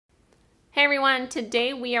Hey everyone,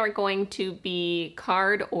 today we are going to be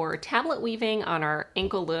card or tablet weaving on our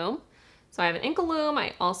Inkle loom. So I have an Inkle loom,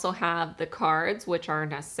 I also have the cards which are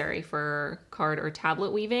necessary for card or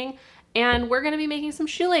tablet weaving, and we're going to be making some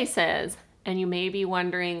shoelaces. And you may be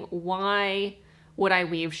wondering, why would I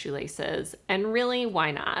weave shoelaces? And really,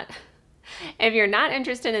 why not? If you're not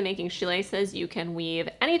interested in making shoelaces, you can weave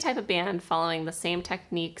any type of band following the same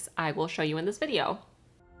techniques I will show you in this video.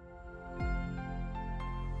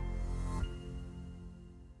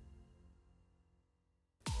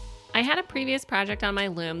 I had a previous project on my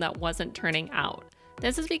loom that wasn't turning out.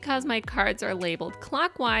 This is because my cards are labeled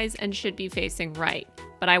clockwise and should be facing right,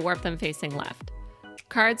 but I warped them facing left.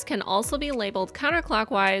 Cards can also be labeled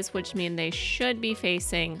counterclockwise, which means they should be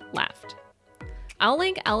facing left. I'll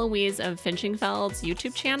link Eloise of Finchingfeld's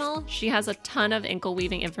YouTube channel. She has a ton of Inkle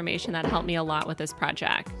weaving information that helped me a lot with this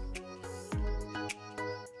project.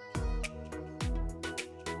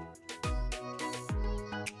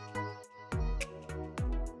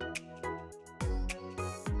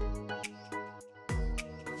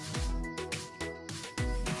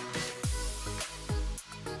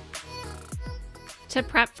 To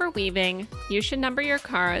prep for weaving, you should number your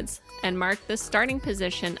cards and mark the starting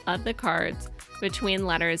position of the cards between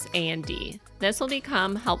letters A and D. This will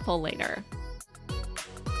become helpful later.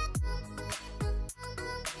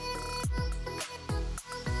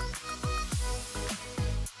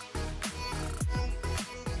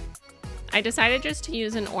 I decided just to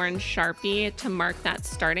use an orange Sharpie to mark that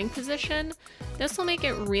starting position. This will make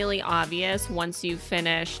it really obvious once you've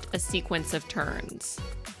finished a sequence of turns.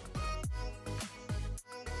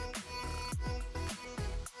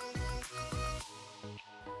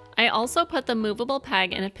 I also put the movable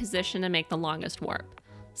peg in a position to make the longest warp.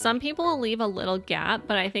 Some people will leave a little gap,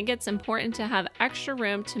 but I think it's important to have extra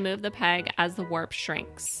room to move the peg as the warp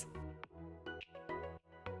shrinks.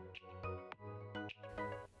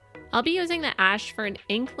 I'll be using the Ashford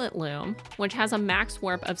Inklet loom, which has a max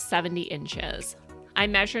warp of 70 inches. I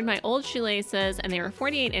measured my old shoelaces and they were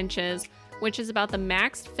 48 inches, which is about the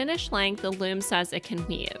max finished length the loom says it can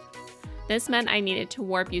weave. This meant I needed to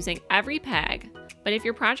warp using every peg. But if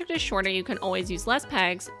your project is shorter, you can always use less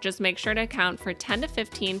pegs. Just make sure to account for 10 to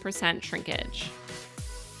 15% shrinkage.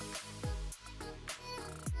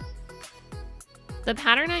 The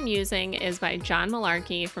pattern I'm using is by John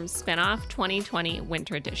Malarkey from Spinoff 2020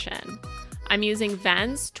 Winter Edition. I'm using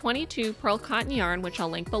Ven's 22 Pearl Cotton yarn, which I'll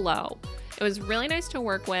link below. It was really nice to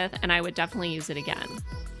work with, and I would definitely use it again.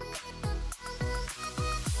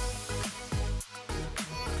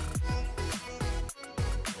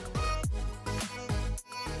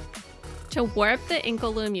 To warp the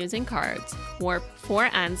Inkle loom using cards, warp 4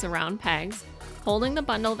 ends around pegs, holding the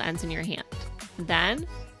bundle of ends in your hand. Then,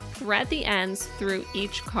 thread the ends through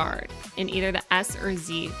each card in either the S or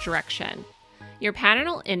Z direction. Your pattern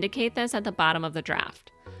will indicate this at the bottom of the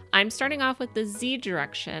draft. I'm starting off with the Z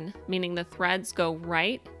direction, meaning the threads go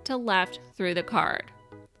right to left through the card.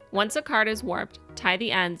 Once a card is warped, tie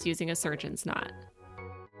the ends using a surgeon's knot.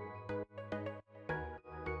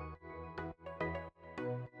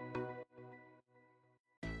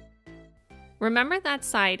 Remember that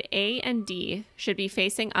side A and D should be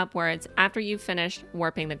facing upwards after you've finished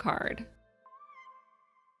warping the card.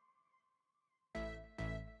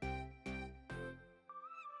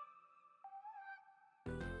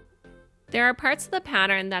 There are parts of the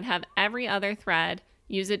pattern that have every other thread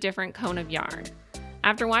use a different cone of yarn.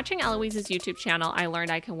 After watching Eloise's YouTube channel, I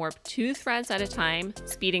learned I can warp 2 threads at a time,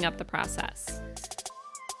 speeding up the process.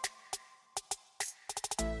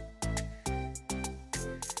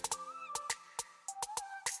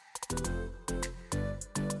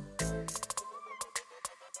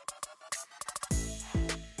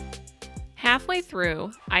 Halfway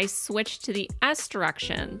through, I switched to the S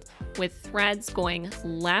direction with threads going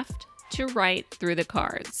left to right through the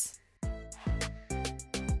cards.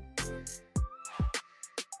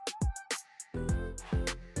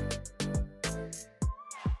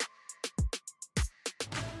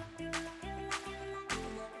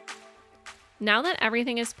 Now that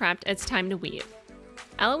everything is prepped, it's time to weave.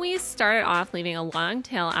 Eloise started off leaving a long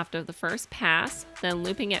tail after the first pass, then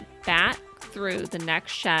looping it back through the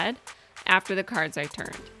next shed after the cards I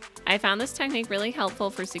turned. I found this technique really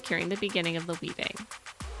helpful for securing the beginning of the weaving.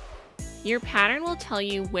 Your pattern will tell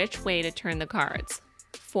you which way to turn the cards.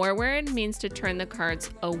 Forward means to turn the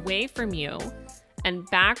cards away from you, and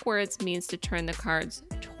backwards means to turn the cards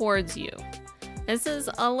towards you. This is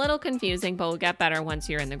a little confusing, but will get better once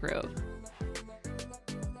you're in the groove.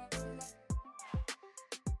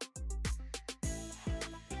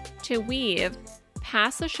 To weave,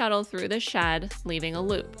 pass the shuttle through the shed, leaving a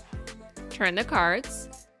loop. Turn the cards,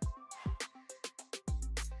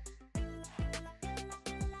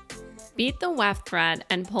 Beat the weft thread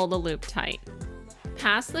and pull the loop tight.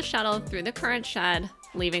 Pass the shuttle through the current shed,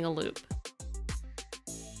 leaving a loop.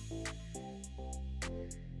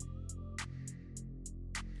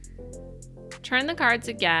 Turn the cards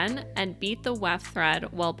again and beat the weft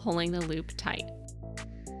thread while pulling the loop tight.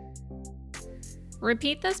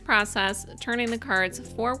 Repeat this process, turning the cards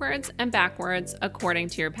forwards and backwards according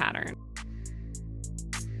to your pattern.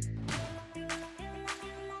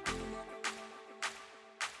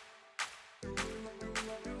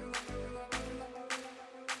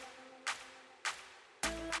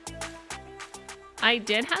 I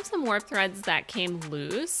did have some warp threads that came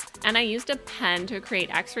loose, and I used a pen to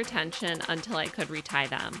create extra tension until I could retie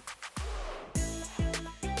them.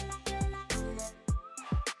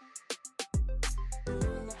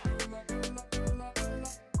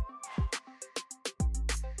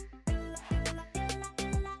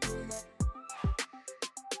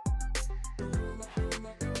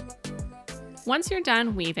 Once you're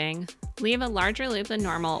done weaving, leave a larger loop than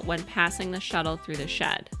normal when passing the shuttle through the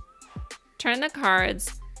shed. Turn the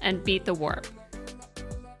cards and beat the warp.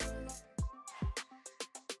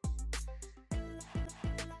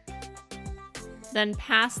 Then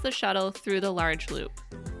pass the shuttle through the large loop.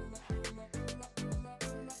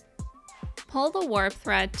 Pull the warp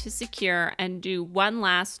thread to secure and do one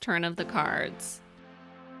last turn of the cards.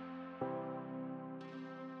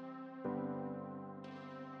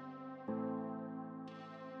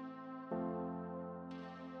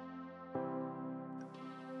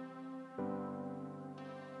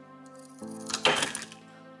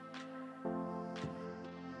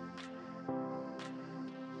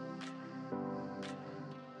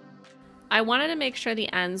 I wanted to make sure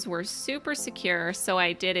the ends were super secure, so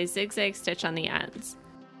I did a zigzag stitch on the ends.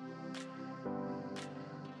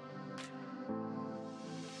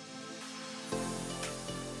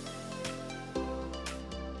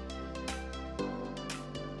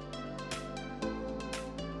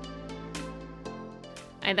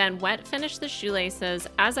 I then wet finished the shoelaces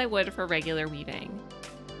as I would for regular weaving.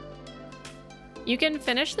 You can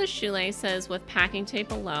finish the shoelaces with packing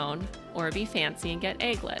tape alone, or be fancy and get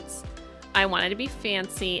egglets. I wanted to be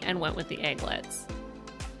fancy and went with the egglets.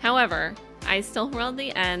 However, I still rolled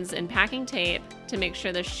the ends in packing tape to make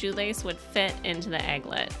sure the shoelace would fit into the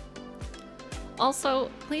egglet. Also,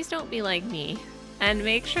 please don't be like me and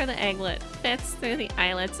make sure the egglet fits through the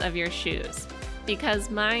eyelets of your shoes, because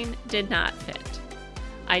mine did not fit.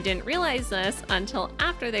 I didn't realize this until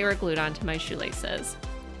after they were glued onto my shoelaces.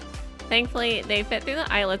 Thankfully, they fit through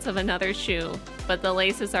the eyelets of another shoe, but the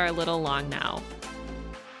laces are a little long now.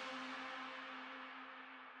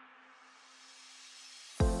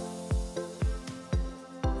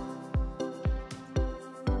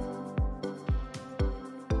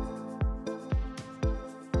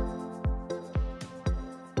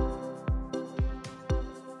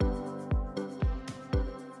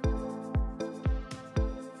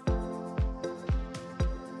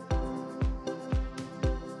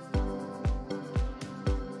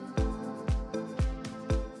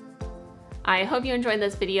 I hope you enjoyed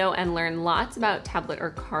this video and learned lots about tablet or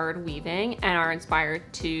card weaving and are inspired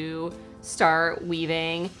to start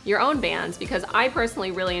weaving your own bands, because I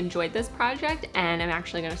personally really enjoyed this project and I'm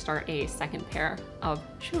actually going to start a second pair of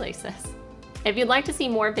shoelaces. If you'd like to see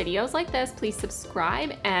more videos like this, please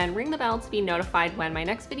subscribe and ring the bell to be notified when my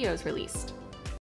next video is released.